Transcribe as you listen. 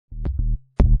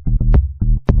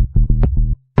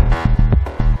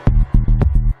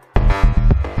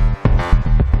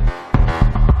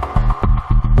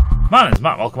My name's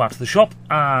Matt, welcome back to the shop,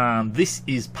 and this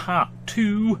is part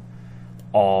 2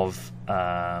 of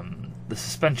the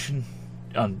suspension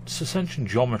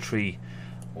geometry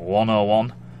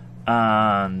 101,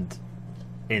 and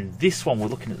in this one we're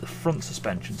looking at the front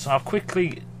suspension. So I've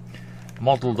quickly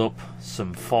modelled up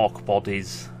some fork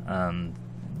bodies and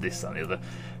this and the other.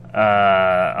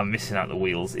 I'm missing out the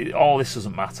wheels. All this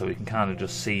doesn't matter, we can kind of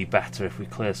just see better if we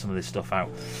clear some of this stuff out.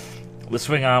 The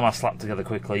swing arm I slapped together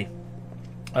quickly.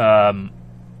 We'll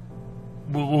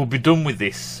be done with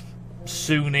this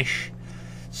soonish,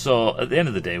 so at the end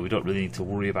of the day we don't really need to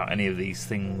worry about any of these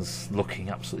things looking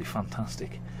absolutely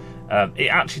fantastic. It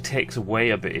actually takes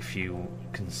away a bit if you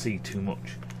can see too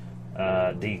much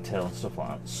detail and stuff like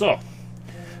that. So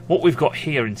what we've got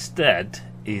here instead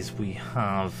is we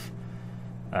have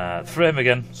frame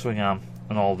again, swing arm,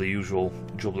 and all the usual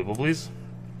jubbly bubblies.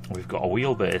 We've got a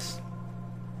wheelbase,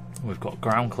 we've got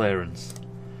ground clearance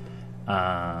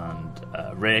and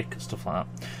rake, stuff like that.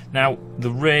 Now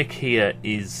the rake here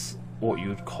is what you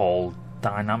would call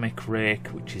dynamic rake,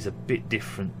 which is a bit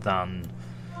different than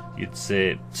you'd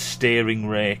say steering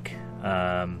rake.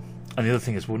 And the other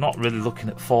thing is we're not really looking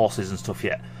at forces and stuff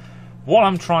yet. What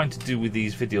I'm trying to do with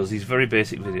these videos, these very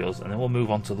basic videos, and then we'll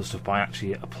move on to other stuff by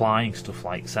actually applying stuff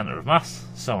like centre of mass,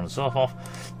 so on and so forth,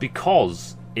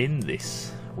 because in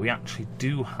this we actually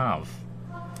do have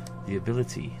the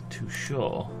ability to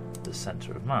show the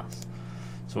centre of mass.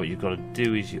 So what you've got to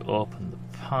do is you open the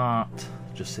part,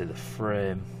 just say the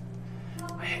frame.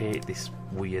 I hate this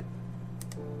weird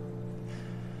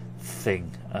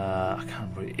thing. I can't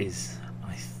remember what it is.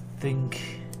 I think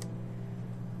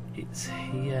it's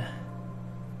here.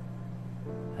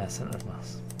 Centre of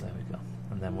mass. There we go.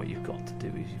 And then what you've got to do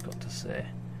is you've got to say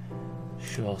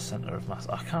show centre of mass.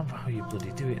 I can't remember how you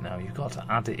bloody do it now. You've got to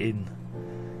add it in.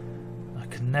 I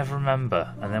can never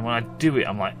remember. And then when I do it,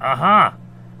 I'm like, aha!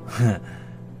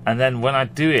 And then when I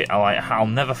do it, I'll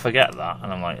never forget that.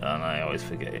 And I'm like, oh, and I always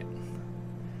forget it.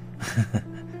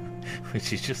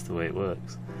 Which is just the way it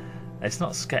works. It's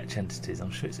not sketch entities. I'm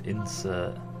sure it's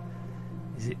insert.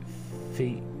 Is it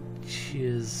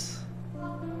features?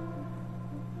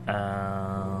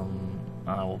 I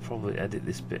will probably edit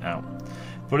this bit out.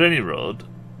 But any road,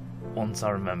 once I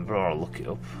remember, or I'll look it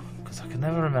up, because I can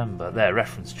never remember. There,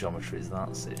 reference geometries,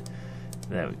 that's it.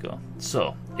 There we go.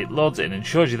 So it loads it in and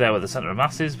shows you there where the centre of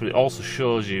mass is, but it also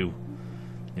shows you,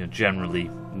 generally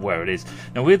where it is.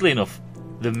 Now, weirdly enough,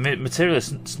 the material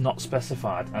is not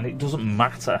specified, and it doesn't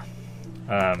matter.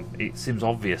 It seems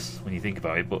obvious when you think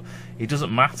about it, but it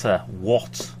doesn't matter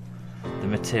what the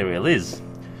material is.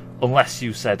 Unless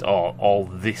you said, oh, all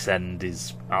this end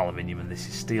is aluminium and this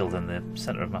is steel, then the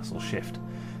centre of mass will shift.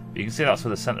 But you can see that's where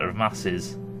the centre of mass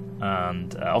is,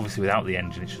 and obviously without the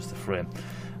engine it's just the frame.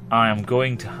 I am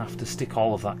going to have to stick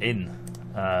all of that in,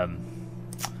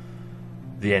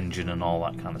 the engine and all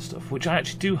that kind of stuff, which I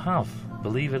actually do have,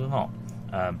 believe it or not.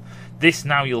 This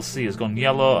now you'll see has gone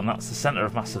yellow, and that's the centre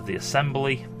of mass of the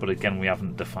assembly, but again we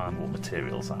haven't defined what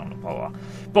materials are and blah, blah, blah.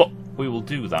 But we will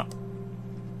do that.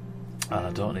 And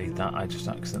I don't need that, I just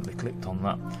accidentally clicked on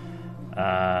that.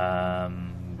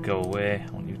 Go away,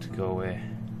 I want you to go away.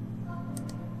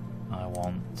 I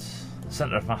want the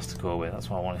centre of mass to go away, that's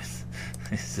what I wanted.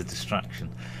 It's a distraction.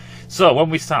 So when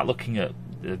we start looking at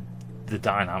the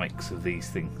dynamics of these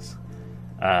things,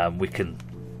 we can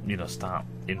start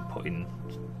inputting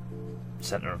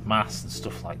centre of mass and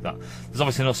stuff like that. There's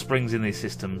obviously no springs in these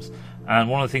systems, and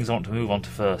one of the things I want to move on to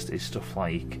first is stuff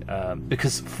like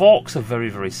because forks are very,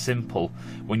 very simple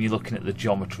when you're looking at the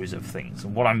geometries of things,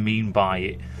 and what I mean by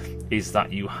it is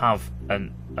that you have a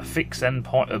fixed end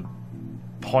point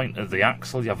of the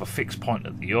axle, you have a fixed point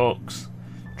at the yokes,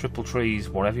 triple trees,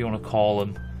 whatever you want to call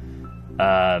them,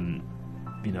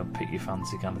 pick your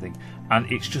fancy kind of thing, and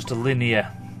it's just a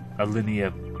linear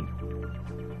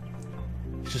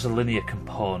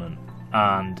component.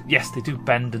 And yes, they do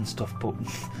bend and stuff, but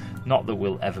not that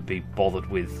we'll ever be bothered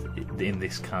with in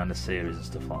this kind of series and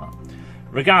stuff like that.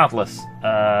 Regardless,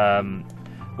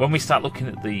 when we start looking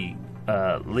at the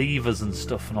levers and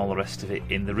stuff and all the rest of it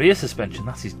in the rear suspension,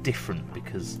 that is different,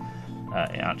 because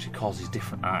it actually causes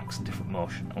different arcs and different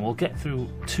motion, and we'll get through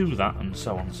to that and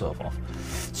so on and so forth.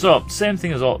 So same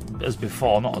thing as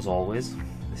before, not as always.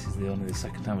 This is only the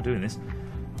second time we're doing this.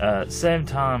 Same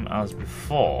time as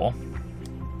before,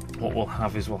 what we'll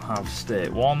have is we'll have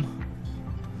state 1,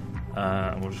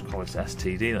 and we'll just call it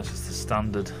STD, that's just the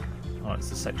standard, or it's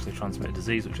the sexually transmitted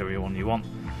disease, whichever one you want.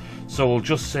 So we'll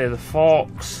just say the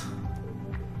forks,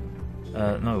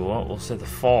 we'll say the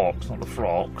forks, not the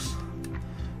frocks.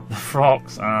 The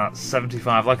frocks are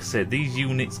 75, like I said, these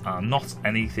units are not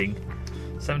anything.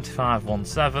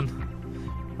 7517,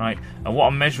 right? And what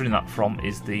I'm measuring that from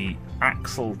is the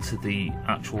axle to the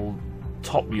actual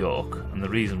top yoke, and the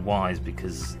reason why is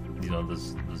because, you know,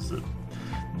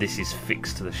 this is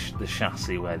fixed to the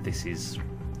chassis, where this is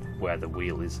where the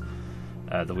wheel is,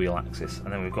 the wheel axis.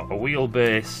 And then we've got a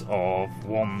wheelbase of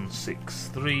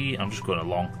 163. I'm just going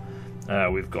along.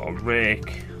 We've got a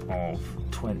rake of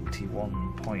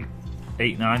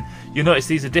 21.89. You notice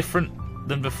these are different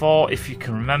than before. If you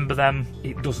can remember them,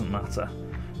 it doesn't matter.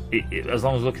 As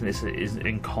long as looking at this is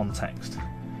in context.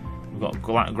 We've got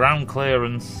ground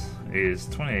clearance is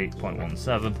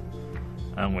 28.17,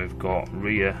 and we've got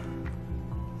rear.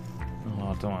 Oh,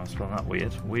 I don't know how to spell that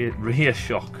weird. Rear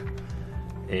shock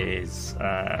is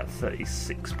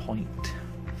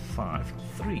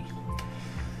 36.53.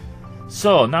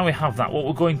 So now we have that. What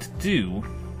we're going to do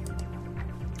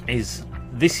is,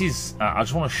 this is, I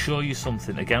just want to show you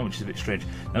something again, which is a bit strange.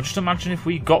 Now just imagine if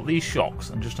we got these shocks,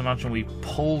 and just imagine we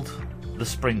pulled the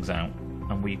springs out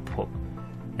and we put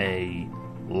a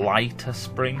lighter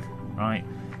spring, right?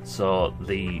 So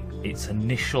its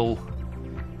initial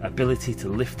ability to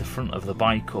lift the front of the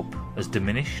bike up has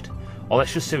diminished. Or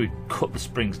let's just say we cut the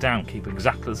springs down, keep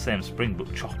exactly the same spring,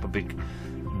 but chop a big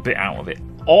bit out of it.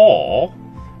 Or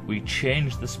we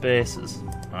change the spacers,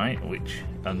 right? Which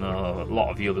I know a lot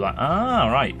of you will be like, ah,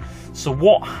 right. So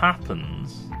what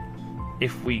happens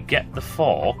if we get the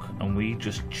fork and we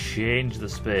just change the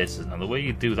spacers? Now the way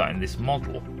you do that in this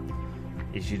model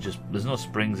is there's no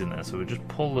springs in there, so we just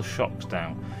pull the shocks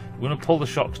down. We're going to pull the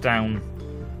shocks down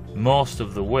most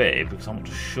of the way because I want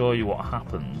to show you what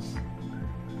happens.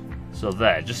 So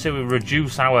there, just say we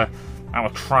reduce our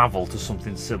travel to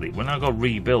something silly. When I go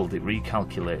rebuild, it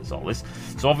recalculates all this.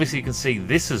 So obviously you can see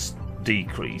this has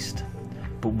decreased,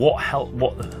 but what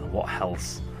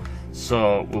else?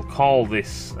 So we'll call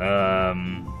this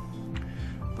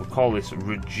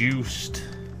reduced.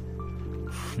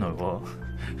 No, what?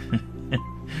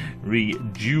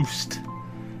 Reduced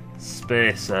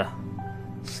spacer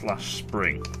 /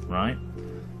 spring, right?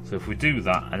 So if we do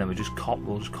that, and then we'll just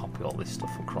copy all this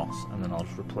stuff across, and then I'll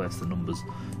just replace the numbers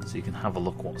so you can have a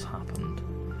look what's happened.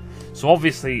 So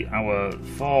obviously our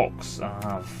forks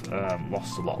have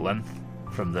lost a lot of length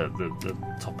from the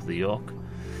top of the yoke.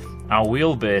 Our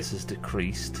wheelbase has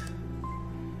decreased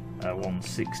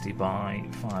 160 by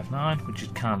 59, which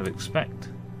you'd kind of expect,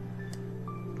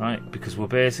 right? Because we're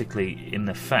basically, in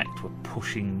effect, we're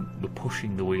pushing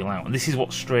the wheel out, and this is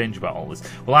what's strange about all this.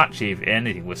 Well, actually, if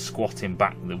anything, we're squatting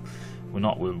back.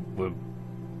 We're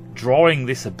drawing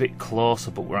this a bit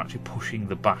closer, but we're actually pushing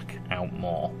the back out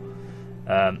more.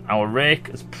 Our rake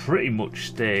has pretty much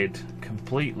stayed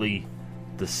completely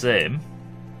the same.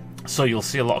 So you'll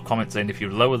see a lot of comments saying if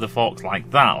you lower the forks like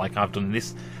that, like I've done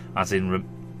this, as in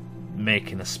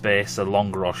making a spacer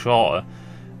longer or shorter,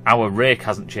 our rake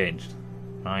hasn't changed,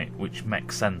 right? Which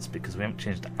makes sense because we haven't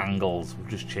changed angles, we've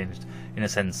just changed, in a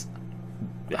sense,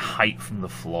 the height from the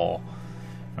floor,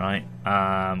 right?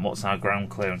 What's our ground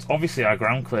clearance? Obviously our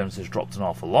ground clearance has dropped an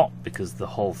awful lot because the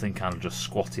whole thing kind of just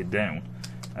squatted down,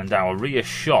 and our rear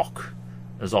shock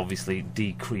has obviously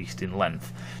decreased in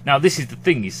length. Now this is the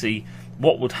thing, you see,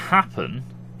 what would happen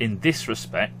in this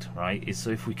respect, right, is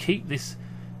so if we keep this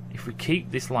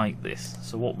like this,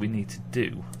 so what we need to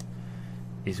do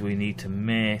is we need to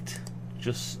mate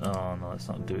oh no, let's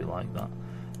not do it like that.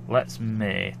 Let's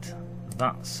mate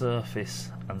that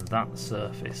surface and that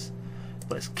surface.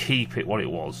 Let's keep it what it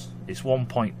was. It's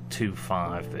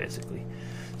 1.25 basically.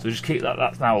 So just keep that,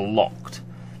 that's now locked.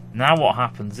 Now what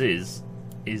happens is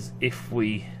if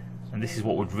we, and this is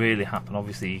what would really happen,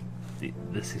 obviously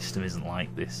the system isn't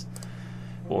like this.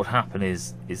 What would happen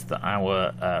is that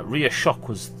our rear shock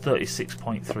was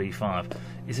 36.35.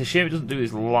 It's a shame it doesn't do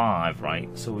this live, right?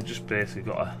 So we just basically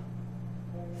got a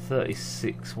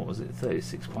 36, what was it,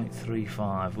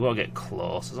 36.35. We've got to get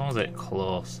close, as long as I get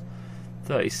close.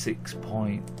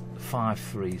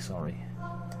 36.53, sorry.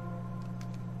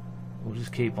 We'll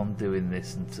just keep on doing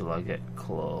this until I get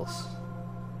close.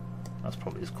 That's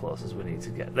probably as close as we need to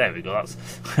get. There we go, that's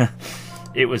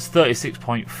it was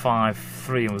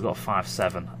 36.53 and we've got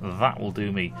 5.7. That will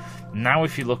do me. Now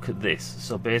if you look at this,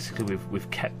 so basically we've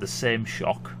kept the same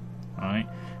shock, right?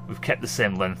 We've kept the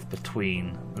same length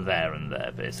between there and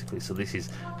there basically. So this is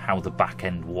how the back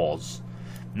end was.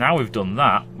 Now we've done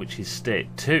that, which is state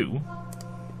 2.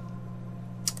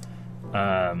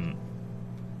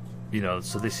 You know,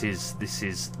 so this is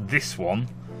this one,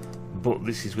 but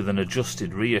this is with an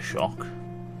adjusted rear shock.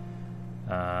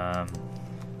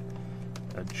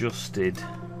 Adjusted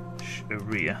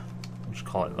rear, we'll just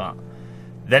call it that.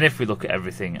 Then if we look at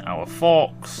everything, our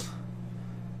forks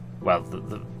well,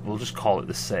 we'll just call it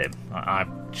the same. I've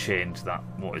changed that.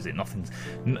 What is it? Nothing's.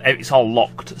 It's all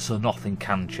locked, so nothing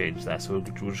can change there. So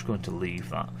we're just going to leave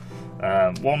that.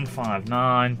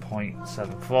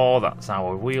 159.74. That's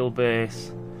our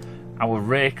wheelbase. Our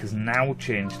rake has now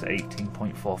changed to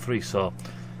 18.43. So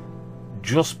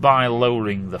just by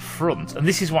lowering the front, and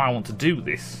this is why I want to do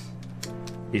this,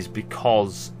 is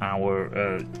because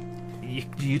our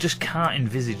you just can't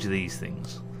envisage these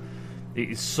things. It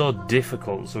is so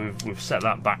difficult. So we've set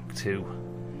that back to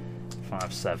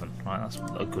 5.7. Right, that's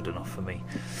good enough for me.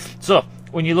 So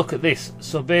when you look at this,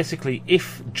 so basically,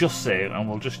 if just say, and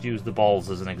we'll just use the balls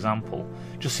as an example,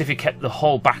 just if you kept the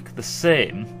whole back the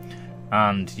same,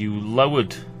 and you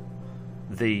lowered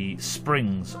the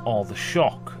springs or the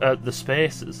shock, the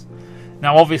spacers.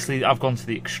 Now, obviously, I've gone to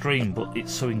the extreme, but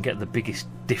it's so we can get the biggest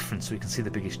difference, so we can see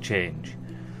the biggest change.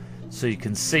 So you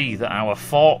can see that our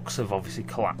forks have obviously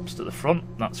collapsed at the front.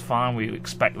 That's fine. We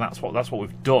expect that's what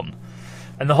we've done.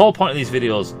 And the whole point of these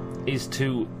videos is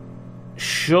to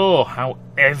show how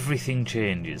everything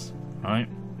changes, right?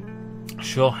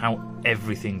 Show how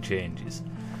everything changes.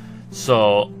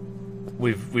 So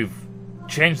we've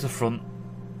changed the front,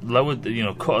 lowered,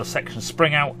 cut a section of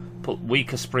spring out, put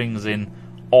weaker springs in,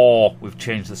 or we've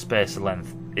changed the spacer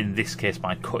length. In this case,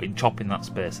 by chopping that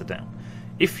spacer down.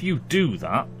 If you do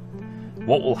that,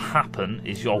 what will happen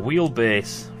is your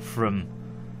wheelbase from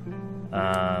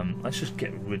let's just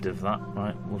get rid of that,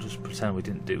 right? We'll just pretend we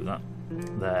didn't do that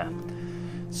there.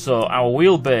 So our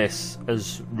wheelbase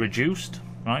has reduced,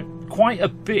 right, quite a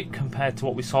bit compared to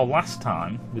what we saw last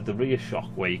time with the rear shock,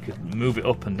 where you could move it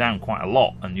up and down quite a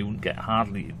lot and you wouldn't get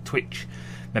hardly twitch.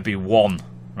 Maybe one,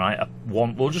 right?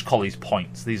 We'll just call these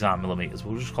points. These are millimeters.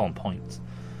 We'll just call them points.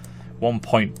 1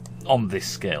 point on this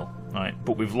scale, right?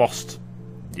 But we've lost,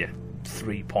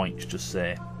 3 points,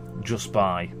 just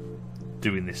by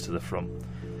doing this to the front.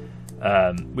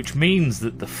 Which means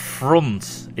that the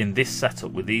front in this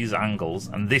setup with these angles,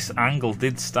 and this angle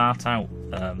did start out,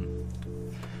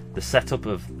 the setup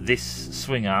of this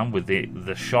swing arm with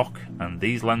the shock and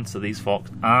these lengths of these forks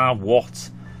are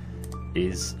what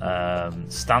is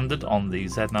standard on the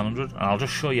Z900, and I'll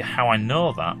just show you how I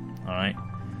know that. Alright,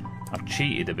 I've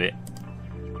cheated a bit.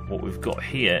 What we've got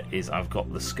here is I've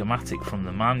got the schematic from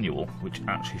the manual, which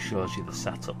actually shows you the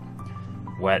setup,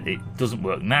 where it doesn't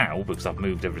work now because I've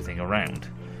moved everything around,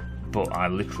 but I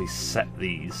literally set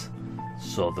these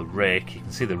so the rake, you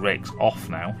can see the rake's off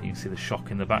now, you can see the shock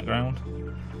in the background,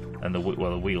 and the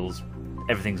wheels,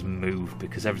 everything's moved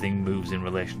because everything moves in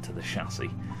relation to the chassis.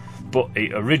 But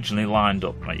it originally lined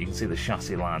up, right? You can see the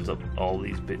chassis lines up, all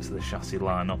these bits of the chassis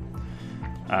line up.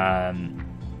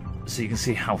 So you can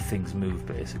see how things move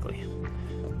basically.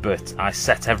 But I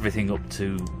set everything up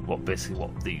to what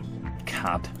the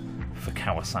CAD for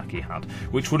Kawasaki had,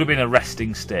 which would have been a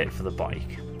resting state for the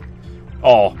bike.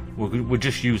 Or we're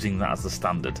just using that as the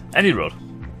standard. Any road.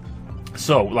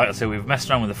 So, like I say, we've messed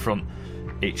around with the front.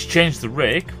 It's changed the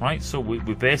rake, right? So we're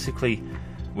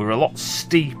a lot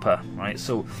steeper, right?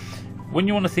 So when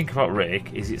you want to think about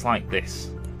rake, it's like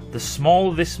this. The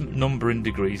smaller this number in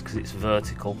degrees, because it's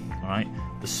vertical, right?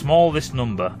 The smaller this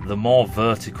number, the more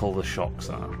vertical the shocks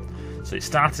are. So it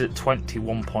started at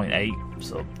 21.8,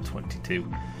 so 22.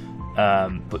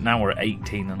 But now we're at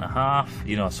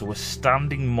 18.5, so we're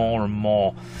standing more and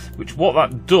more, which what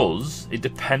that does, it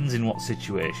depends in what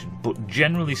situation, but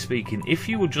generally speaking, if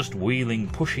you were just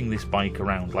pushing this bike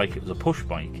around like it was a push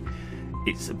bike,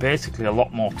 it's basically a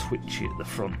lot more twitchy at the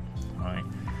front, right?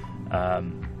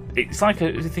 It's like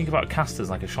if you think about casters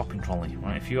like a shopping trolley,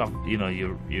 right? If you have,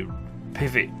 your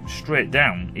pivot straight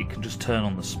down, it can just turn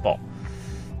on the spot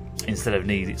instead of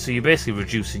needed. So you're basically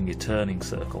reducing your turning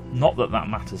circle. Not that that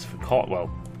matters for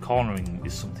cornering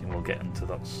is something we'll get into.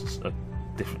 That's a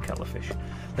different kettle of fish.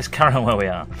 Let's carry on where we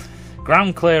are.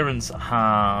 Ground clearance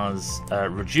has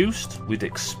reduced. We'd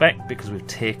expect because we've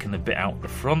taken a bit out the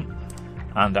front,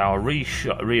 and our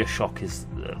rear shock is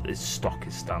stock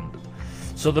is standard.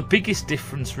 So the biggest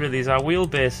difference really is our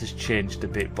wheelbase has changed a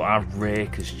bit, but our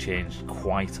rake has changed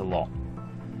quite a lot,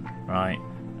 right?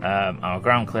 Our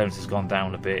ground clearance has gone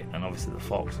down a bit, and obviously the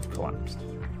forks have collapsed,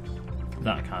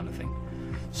 that kind of thing.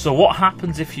 So what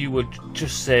happens if you would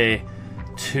just say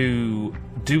to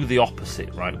do the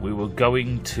opposite, right? We were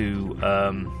going to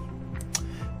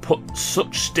put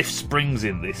such stiff springs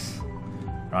in this,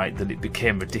 right, that it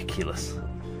became ridiculous,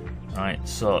 right?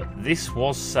 So this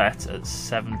was set at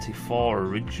 74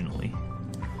 originally,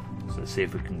 so let's see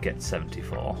if we can get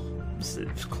 74.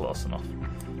 It's close enough.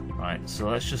 Right, so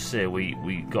let's just say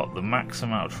we got the max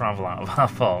amount of travel out of our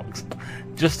forks,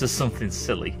 just as something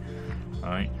silly,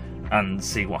 right? and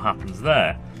see what happens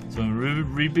there. So when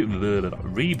we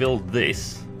rebuild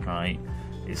this, right,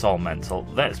 it's all mental.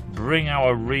 Let's bring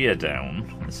our rear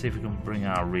down. Let's see if we can bring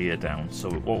our rear down. So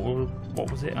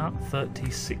what was it at?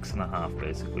 36.5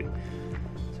 basically.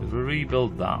 So if we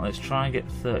rebuild that, let's try and get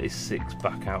 36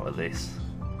 back out of this.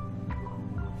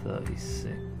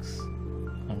 36.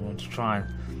 I'm going to try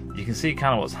and... You can see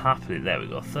kind of what's happening. There we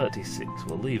go, 36.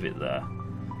 We'll leave it there.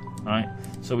 Right,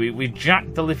 so we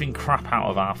jacked the living crap out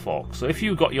of our fork. So if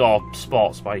you've got your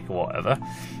sports bike or whatever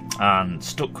and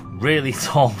stuck really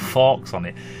tall forks on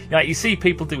it, like you see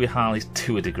people do with Harleys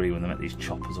to a degree when they make these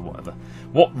choppers or whatever.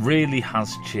 What really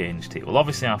has changed here? Well,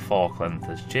 obviously our fork length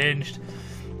has changed.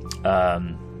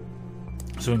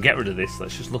 So we can get rid of this.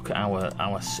 Let's just look at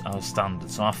our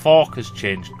standard. So our fork has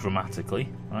changed dramatically.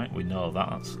 Right, we know that.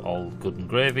 That's all good and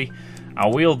gravy.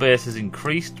 Our wheelbase has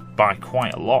increased by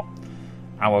quite a lot.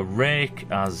 Our rake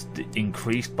has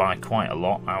increased by quite a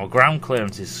lot. Our ground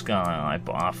clearance is sky high,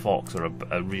 but our forks are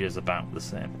rears about the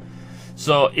same.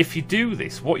 So if you do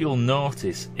this, what you'll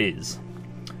notice is,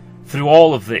 through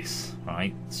all of this,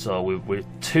 right, so we're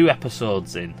 2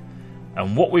 episodes in,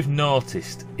 and what we've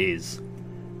noticed is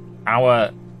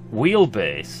our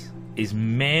wheelbase is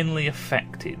mainly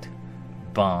affected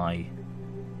by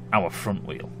our front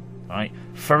wheel. Right,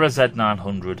 for a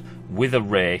Z900 with a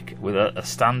rake, with a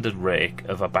standard rake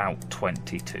of about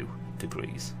 22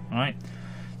 degrees. Right,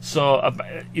 so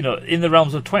you know, in the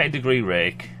realms of 20-degree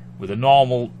rake with a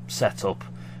normal setup,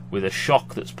 with a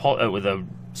shock that's with a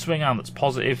swing arm that's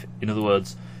positive. In other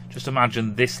words, just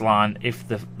imagine this line. If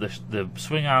the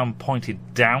swing arm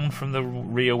pointed down from the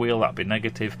rear wheel, that'd be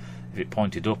negative. If it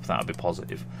pointed up, that'd be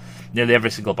positive. Nearly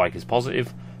every single bike is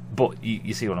positive, but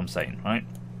you see what I'm saying, right?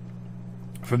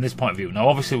 From this point of view. Now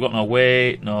obviously we've got no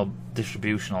weight, no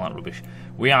distribution, all that rubbish.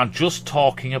 We are just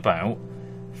talking about,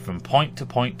 from point to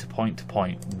point to point to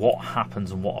point, what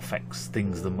happens and what affects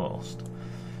things the most.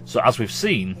 So as we've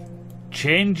seen,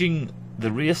 changing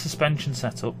the rear suspension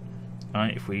setup,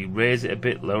 right, if we raise it a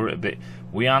bit, lower it a bit,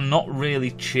 we are not really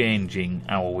changing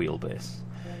our wheelbase.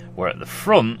 Where at the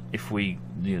front, if we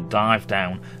dive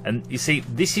down, and you see,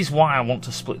 this is why I want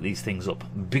to split these things up,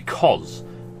 because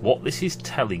what this is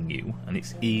telling you, and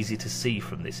it's easy to see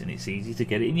from this, and it's easy to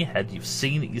get it in your head, you've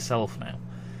seen it yourself now,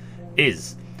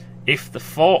 is if the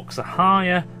forks are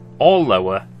higher or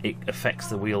lower, it affects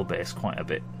the wheelbase quite a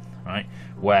bit, right?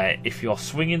 Where if you're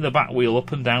swinging the back wheel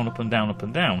up and down, up and down, up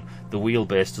and down, the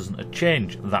wheelbase doesn't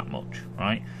change that much,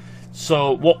 right?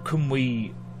 So what can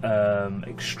we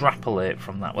extrapolate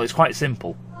from that? Well, it's quite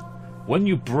simple. When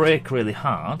you brake really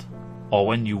hard, or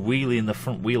when you wheelie and the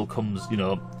front wheel comes,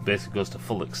 basically goes to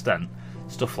full extent,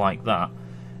 stuff like that,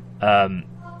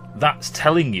 that's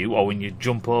telling you, or when you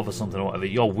jump over something or whatever,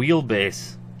 your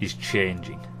wheelbase is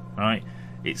changing, right?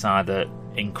 It's either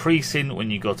increasing when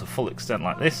you go to full extent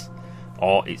like this,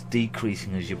 or it's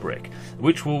decreasing as you brake,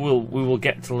 which we will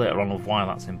get to later on of why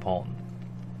that's important.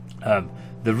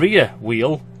 The rear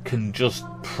wheel can just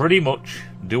pretty much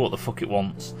do what the fuck it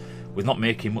wants with not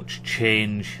making much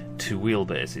change to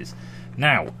wheelbases.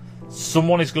 Now,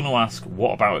 someone is going to ask,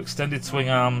 what about extended swing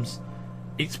arms?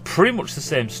 It's pretty much the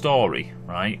same story,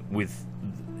 right?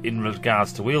 In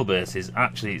regards to wheelbases,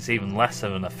 actually it's even less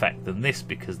of an effect than this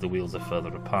because the wheels are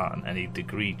further apart and any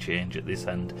degree change at this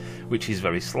end, which is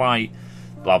very slight,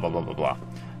 blah blah blah blah blah.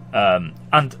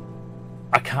 And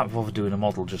I can't bother doing a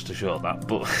model just to show that,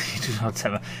 but you just have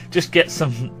to just get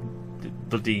some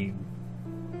bloody,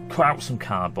 cut out some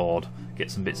cardboard,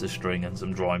 get some bits of string and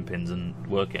some drawing pins and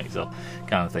work it yourself,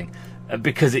 kind of thing,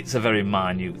 because it's a very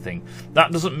minute thing.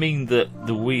 That doesn't mean that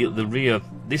the rear.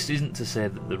 This isn't to say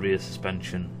that the rear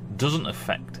suspension doesn't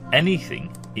affect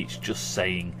anything. It's just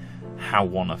saying how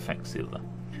one affects the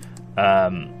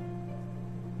other.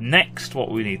 Next,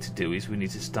 what we need to do is we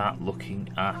need to start looking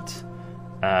at.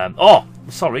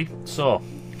 So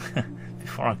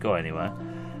before I go anywhere,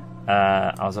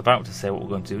 I was about to say what we're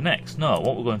going to do next. No,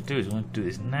 what we're going to do is we're going to do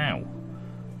this now.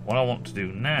 What I want to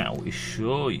do now is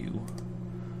show you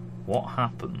what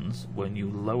happens when you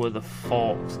lower the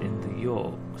forks in the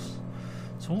yokes.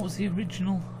 So what was the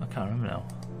original? I can't remember now.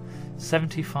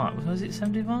 75. Was it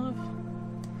 75?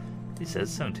 It says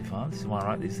 75. This is why I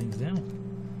write these things down.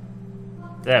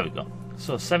 There we go.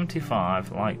 So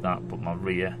 75 like that, but my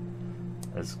rear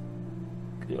has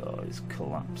it's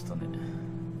collapsed on it.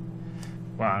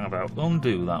 Well, hang about.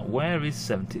 Undo that. Where is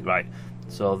 70? Right.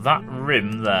 So that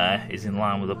rim there is in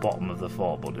line with the bottom of the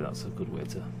fork body. That's a good way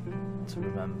to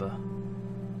remember.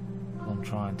 I'm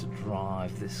trying to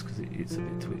drive this because it's a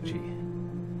bit twitchy,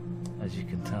 as you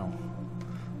can tell.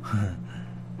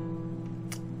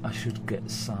 I should get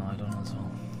side on as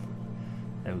well.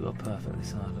 There we go, perfectly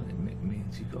silent. It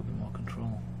means you've got a bit more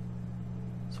control.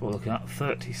 So we're looking at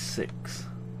 36.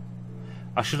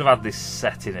 I should have had this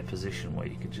set in a position where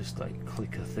you could just like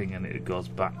click a thing and it goes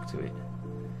back to it.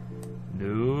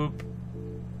 Nope.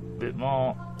 Bit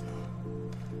more.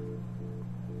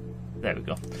 There we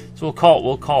go. So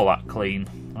we'll call that clean.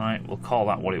 Alright, we'll call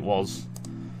that what it was.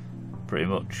 Pretty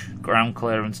much. Ground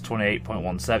clearance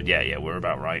 28.17. Yeah, we're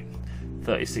about right.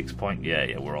 36 point.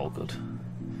 Yeah, we're all good.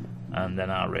 And then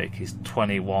our rake is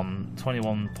 21.89,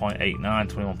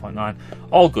 21.9.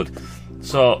 All good.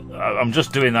 So I'm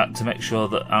just doing that to make sure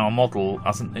that our model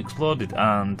hasn't exploded.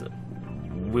 And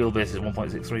wheelbase is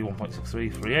 1.63,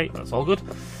 1.6338. That's all good.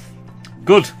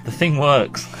 Good, the thing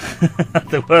works.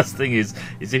 The worst thing is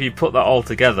if you put that all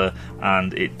together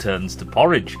and it turns to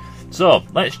porridge. So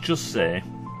let's just say,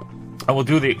 and we'll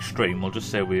do the extreme. We'll just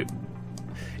say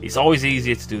it's always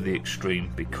easier to do the extreme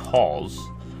because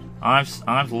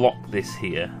I've locked this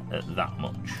here at that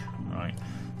much, right?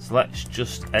 So let's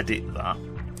just edit that,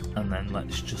 and then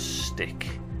let's just stick,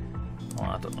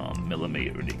 I don't know, a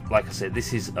millimetre in it. Like I said,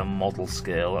 this is a model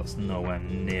scale. That's nowhere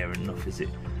near enough, is it?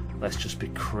 Let's just be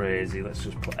crazy. Let's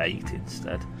just put 8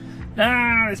 instead.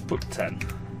 Nah, let's put 10.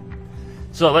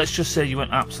 So let's just say you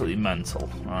went absolutely mental,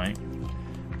 right?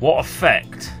 What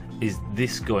effect is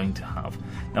this going to have?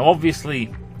 Now,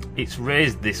 obviously, it's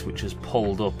raised this, which has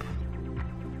pulled up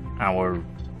our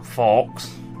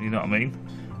forks. You know what I mean?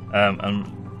 And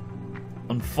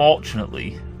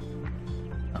unfortunately,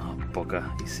 oh bugger!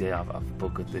 You see, I've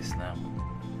buggered this now.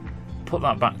 Put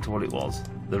that back to what it was.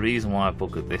 The reason why I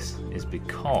buggered this is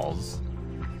because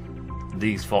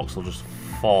these forks will just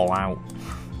fall out.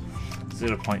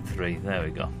 0.3, there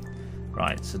we go.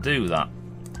 Right, so do that.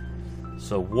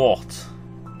 So what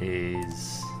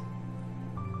is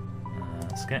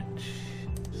sketch?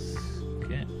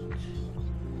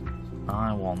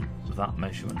 I want that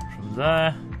measurement from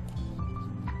there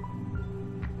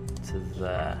to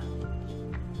there.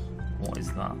 What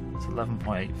is that? It's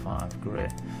 11.85,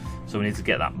 great. So we need to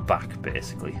get that back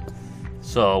basically.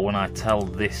 So when I tell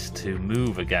this to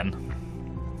move again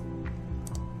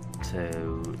to,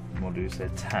 what do you say,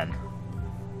 10,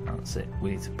 that's it.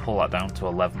 We need to pull that down to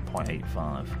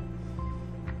 11.85.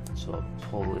 So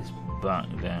pull this back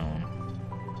down.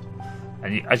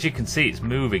 And as you can see, it's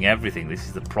moving everything. This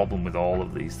is the problem with all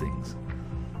of these things.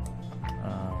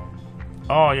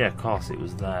 Oh yeah, of course it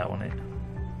was there, wasn't it?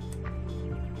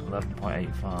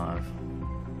 11.85.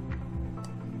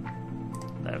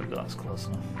 There we go, that's close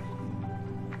enough.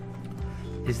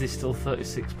 Is this still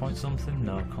 36 point something?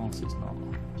 No, of course it's not.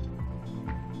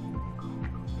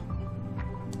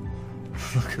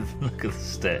 look at the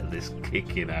state of this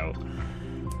kicking out.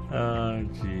 Oh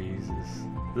Jesus.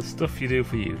 The stuff you do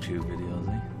for YouTube videos,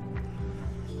 eh?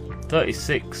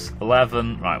 36,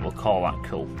 11, right, we'll call that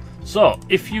cool. So,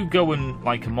 if you go in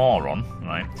like a moron,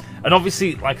 right, and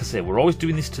obviously, like I say, we're always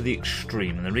doing this to the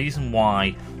extreme, and the reason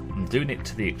why I'm doing it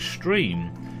to the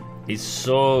extreme is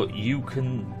so you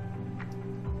can,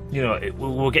 you know,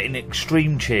 we're getting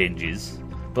extreme changes,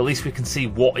 but at least we can see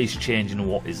what is changing and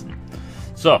what isn't.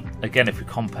 So, again, if we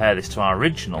compare this to our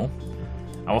original,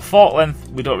 our fork length,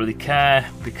 we don't really care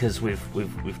because we've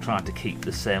tried to keep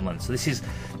the same length. So this is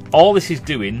all this is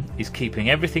doing is keeping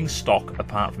everything stock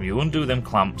apart from you undo them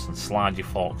clamps and slide your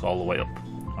forks all the way up.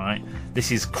 Alright?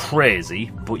 This is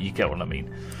crazy, but you get what I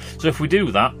mean. So if we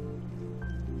do that,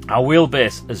 our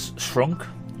wheelbase has shrunk,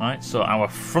 right? So our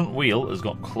front wheel has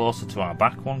got closer to our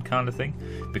back one kind of thing,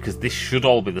 because this should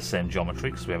all be the same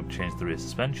geometry because we haven't changed the rear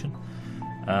suspension.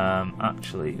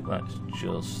 Actually, let's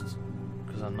just,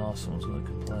 because I know someone's going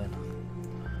to complain.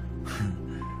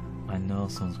 I know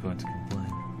someone's going to complain.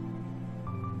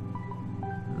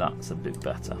 That's a bit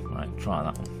better. Right, try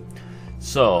that one.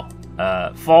 So,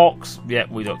 forks, yeah,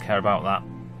 we don't care about that.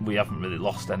 We haven't really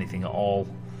lost anything at all.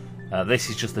 This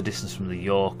is just the distance from the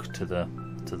yoke to the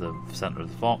centre of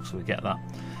the fork, so we get that.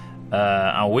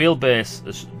 Our wheelbase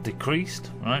has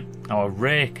decreased, right? Our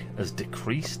rake has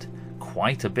decreased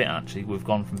quite a bit actually. We've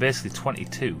gone from basically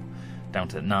 22 down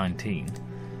to 19.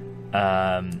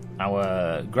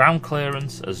 Our ground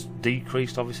clearance has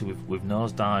decreased. Obviously, we've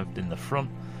nosedived in the front,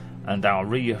 and our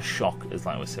rear shock is,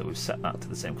 like we said, we've set that to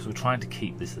the same because we're trying to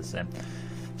keep this the same.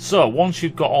 So once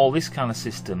you've got all this kind of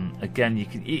system, again, you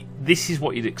can. This is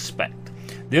what you'd expect.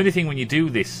 The only thing when you do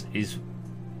this is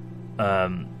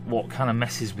what kind of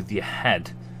messes with your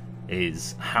head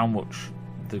is how much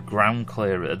the ground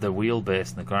clear, the wheelbase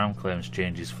and the ground clearance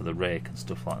changes for the rake and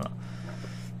stuff like that.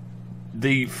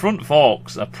 The front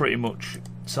forks are pretty much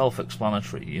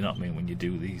self-explanatory, you know what I mean, when you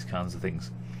do these kinds of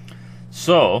things.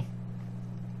 So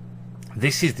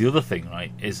this is the other thing,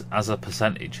 right? Is as a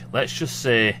percentage. Let's just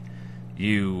say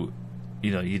you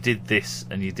did this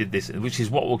and you did this, which is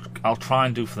what I'll try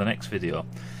and do for the next video.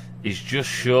 Is just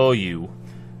show you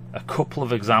a couple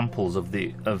of examples of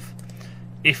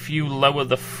if you lower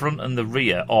the front and the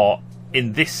rear, or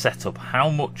in this setup, how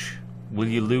much will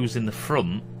you lose in the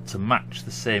front to match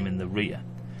the same in the rear?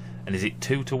 And is it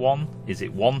 2 to 1? Is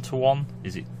it 1 to 1?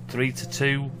 Is it 3 to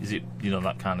 2? Is it,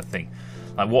 that kind of thing?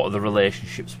 Like, what are the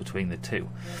relationships between the two?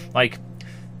 Like,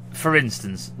 for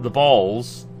instance, the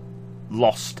balls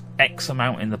lost X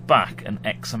amount in the back and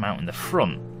X amount in the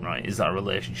front, right? Is that a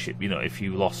relationship? If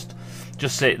you lost,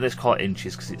 just say, let's call it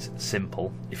inches because it's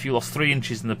simple. If you lost 3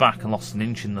 inches in the back and lost an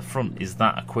inch in the front, is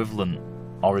that equivalent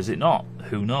or is it not?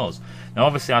 Who knows? Now,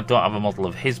 obviously, I don't have a model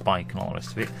of his bike and all the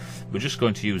rest of it. We're just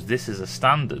going to use this as a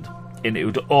standard, and it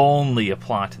would only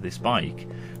apply to this bike,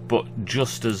 but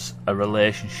just as a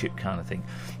relationship kind of thing,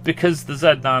 because the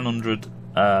Z900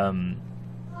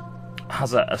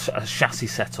 has a chassis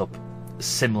setup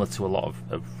similar to a lot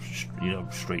of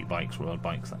street bikes, road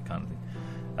bikes, that kind of thing.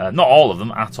 Not all of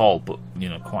them at all, but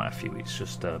quite a few. It's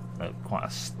just quite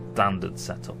a standard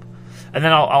setup. And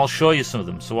then I'll show you some of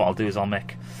them. So what I'll do is I'll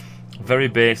make very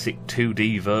basic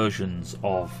 2D versions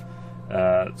of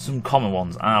some common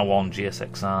ones, R1,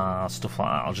 GSXR, stuff like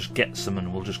that. I'll just get some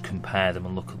and we'll just compare them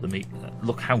and look at them,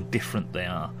 look how different they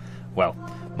are. Well,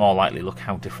 more likely look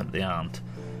how different they aren't.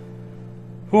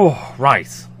 Oh, right.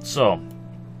 So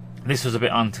this was a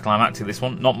bit anticlimactic. This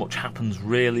one, not much happens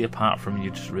really, apart from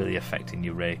you just really affecting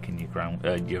your rake and your ground,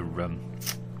 your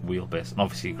wheelbase, and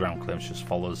obviously your ground clearance just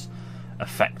follows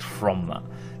effect from that.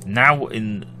 Now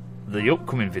in the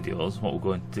upcoming videos, what we're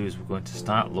going to do is we're going to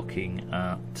start looking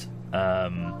at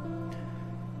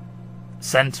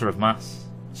centre of mass,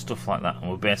 stuff like that,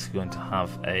 and we're basically going to have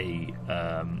a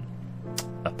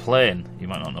plane. You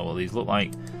might not know what these look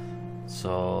like.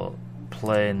 So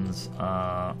planes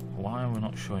are, why are we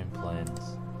not showing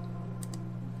planes?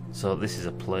 So this is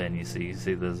a plane, you see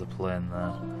there's a plane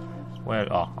there.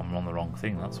 Where, oh, I'm on the wrong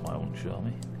thing, that's why it won't show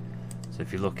me. So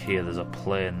if you look here, there's a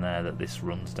plane there that this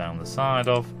runs down the side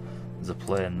of. There's a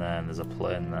plane there and there's a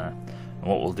plane there. And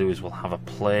what we'll do is we'll have a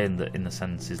plane that in a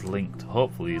sense is linked,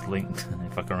 hopefully is linked,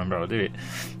 if I can remember how to do it,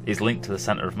 is linked to the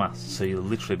centre of mass. So you'll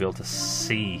literally be able to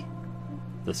see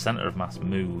the centre of mass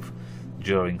move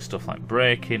during stuff like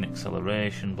braking,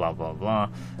 acceleration, blah blah blah.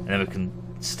 And then we can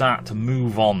start to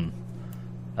move on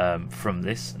from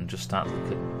this and just start to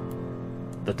look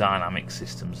at the dynamic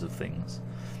systems of things.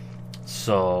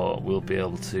 So we'll be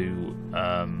able to,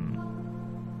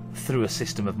 through a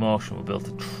system of motion, we'll be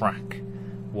able to track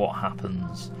what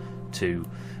happens to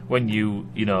when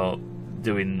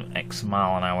doing X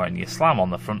mile an hour and you slam on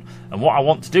the front. And what I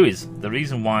want to do is, the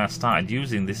reason why I started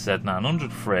using this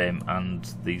Z900 frame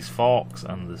and these forks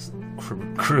and this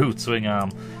crude swing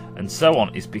arm and so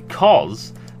on, is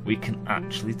because we can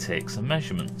actually take some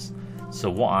measurements. So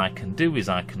what I can do is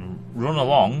I can run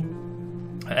along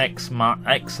X mile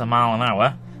an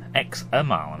hour,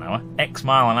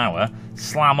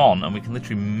 slam on, and we can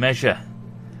literally measure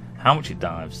how much it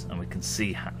dives, and we can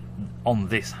see on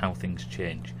this how things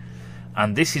change.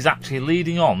 And this is actually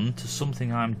leading on to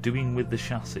something I'm doing with the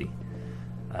chassis.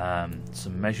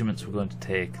 Some measurements we're going to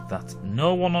take that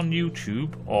no one on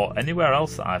YouTube or anywhere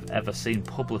else that I've ever seen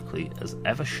publicly has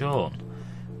ever shown,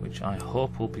 which I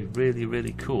hope will be really,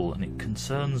 really cool, and it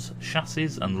concerns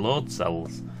chassis and load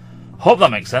cells. Hope that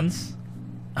makes sense,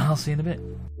 and I'll see you in a bit.